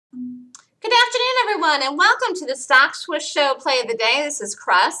everyone, and welcome to the Stock Swoosh Show Play of the Day. This is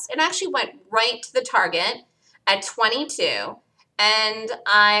Crus. It actually went right to the target at 22, and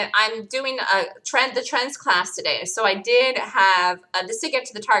I'm doing the trends class today. So I did have this to get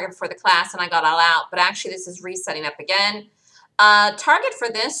to the target before the class, and I got all out. But actually, this is resetting up again. Target for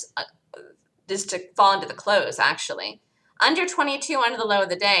this is to fall into the close. Actually, under 22, under the low of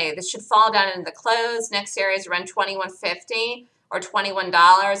the day. This should fall down into the close. Next area is around 21.50. Or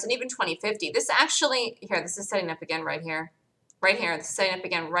 $21 and even $20.50. This actually, here, this is setting up again right here. Right here, this is setting up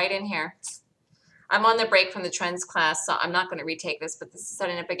again right in here. I'm on the break from the trends class, so I'm not going to retake this, but this is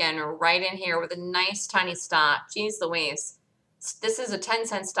setting up again right in here with a nice tiny stop. Jeez Louise. This is a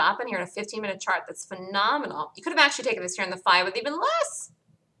 10-cent stop in here in a 15-minute chart. That's phenomenal. You could have actually taken this here in the 5 with even less.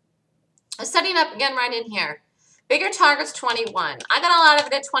 It's setting up again right in here. Bigger target's 21. I got all out of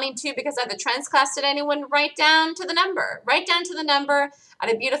it at 22 because I had the trends class today and it went right down to the number. Right down to the number at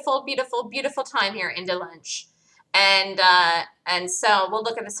a beautiful, beautiful, beautiful time here into lunch. And so we'll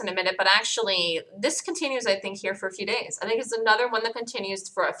look at this in a minute. But actually, this continues, I think, here for a few days. I think it's another one that continues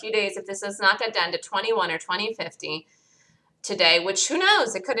for a few days if this does not get down to 21 or 20.50 today, which who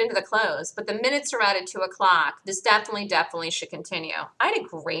knows? It could into the close. But the minutes are out at 2 o'clock. This definitely should continue. I had a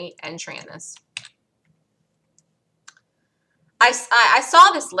great entry in this. I saw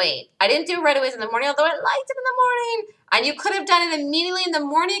this late. I didn't do it right away in the morning, although I liked it in the morning. And you could have done it immediately in the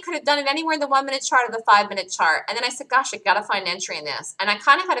morning. You could have done it anywhere in the 1-minute chart or the 5-minute chart. And then I said, gosh, I got to find an entry in this. And I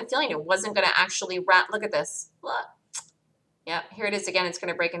kind of had a feeling it wasn't going to actually wrap. Look at this. Look. Yep, here it is again. It's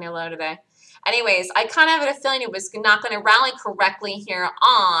going to break a new low today. Anyways, I kind of had a feeling it was not going to rally correctly here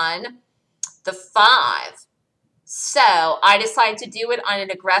on the 5. So I decided to do it on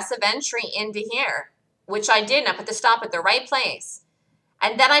an aggressive entry into here, which I did, and I put the stop at the right place.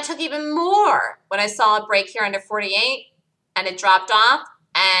 And then I took even more when I saw it break here under 48, and it dropped off,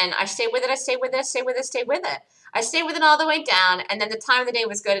 and I stayed with it, I stayed with it, I stayed with it, I stayed with it. I stayed with it all the way down, and then the time of the day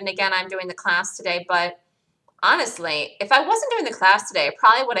was good, and again, I'm doing the class today, but honestly, if I wasn't doing the class today, I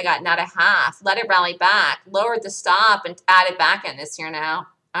probably would have gotten out a half, let it rally back, lowered the stop, and added back in this here now,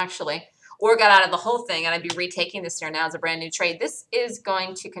 actually. Or got out of the whole thing, and I'd be retaking this here now as a brand new trade. This is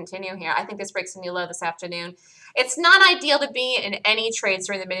going to continue here. I think this breaks a new low this afternoon. It's not ideal to be in any trades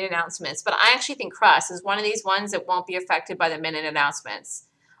during the minute announcements, but I actually think Crus is one of these ones that won't be affected by the minute announcements.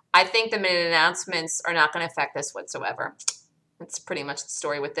 I think the minute announcements are not going to affect this whatsoever. That's pretty much the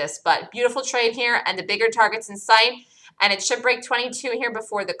story with this, but beautiful trade here, and the bigger target's in sight, and it should break 22 here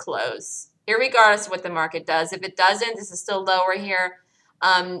before the close, irregardless of what the market does. If it doesn't, this is still lower here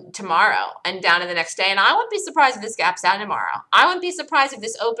tomorrow and down to the next day. And I wouldn't be surprised if this gaps down tomorrow. I wouldn't be surprised if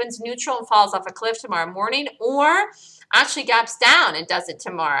this opens neutral and falls off a cliff tomorrow morning, or actually gaps down and does it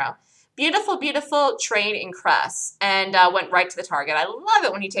tomorrow. Beautiful, beautiful trade in Crus, and went right to the target. I love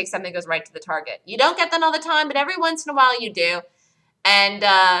it when you take something that goes right to the target. You don't get that all the time, but every once in a while you do. And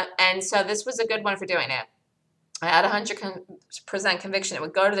so this was a good one for doing it. I had 100% conviction it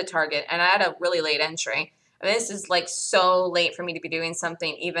would go to the target, and I had a really late entry. This is like so late for me to be doing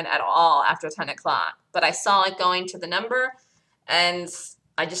something even at all after 10 o'clock. But I saw it going to the number, and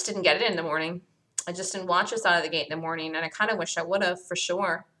I just didn't get it in the morning. I just didn't watch this out of the gate in the morning, and I kind of wish I would have for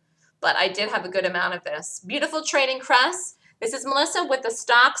sure. But I did have a good amount of this. Beautiful trading Crus. This is Melissa with the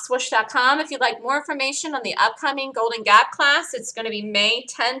StockSwoosh.com. If you'd like more information on the upcoming Golden Gap class, it's going to be May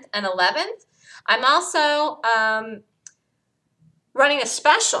 10th and 11th. I'm also running a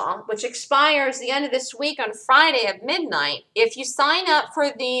special, which expires the end of this week on Friday at midnight. If you sign up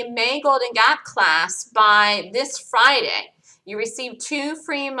for the May Golden Gap class by this Friday, you receive 2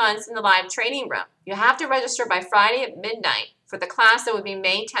 free months in the live trading room. You have to register by Friday at midnight for the class that would be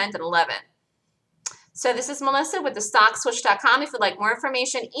May 10th and 11th. So this is Melissa with the StockSwoosh.com. If you'd like more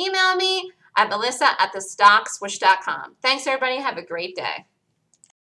information, email me at melissa@thestockswoosh.com. Thanks, everybody. Have a great day.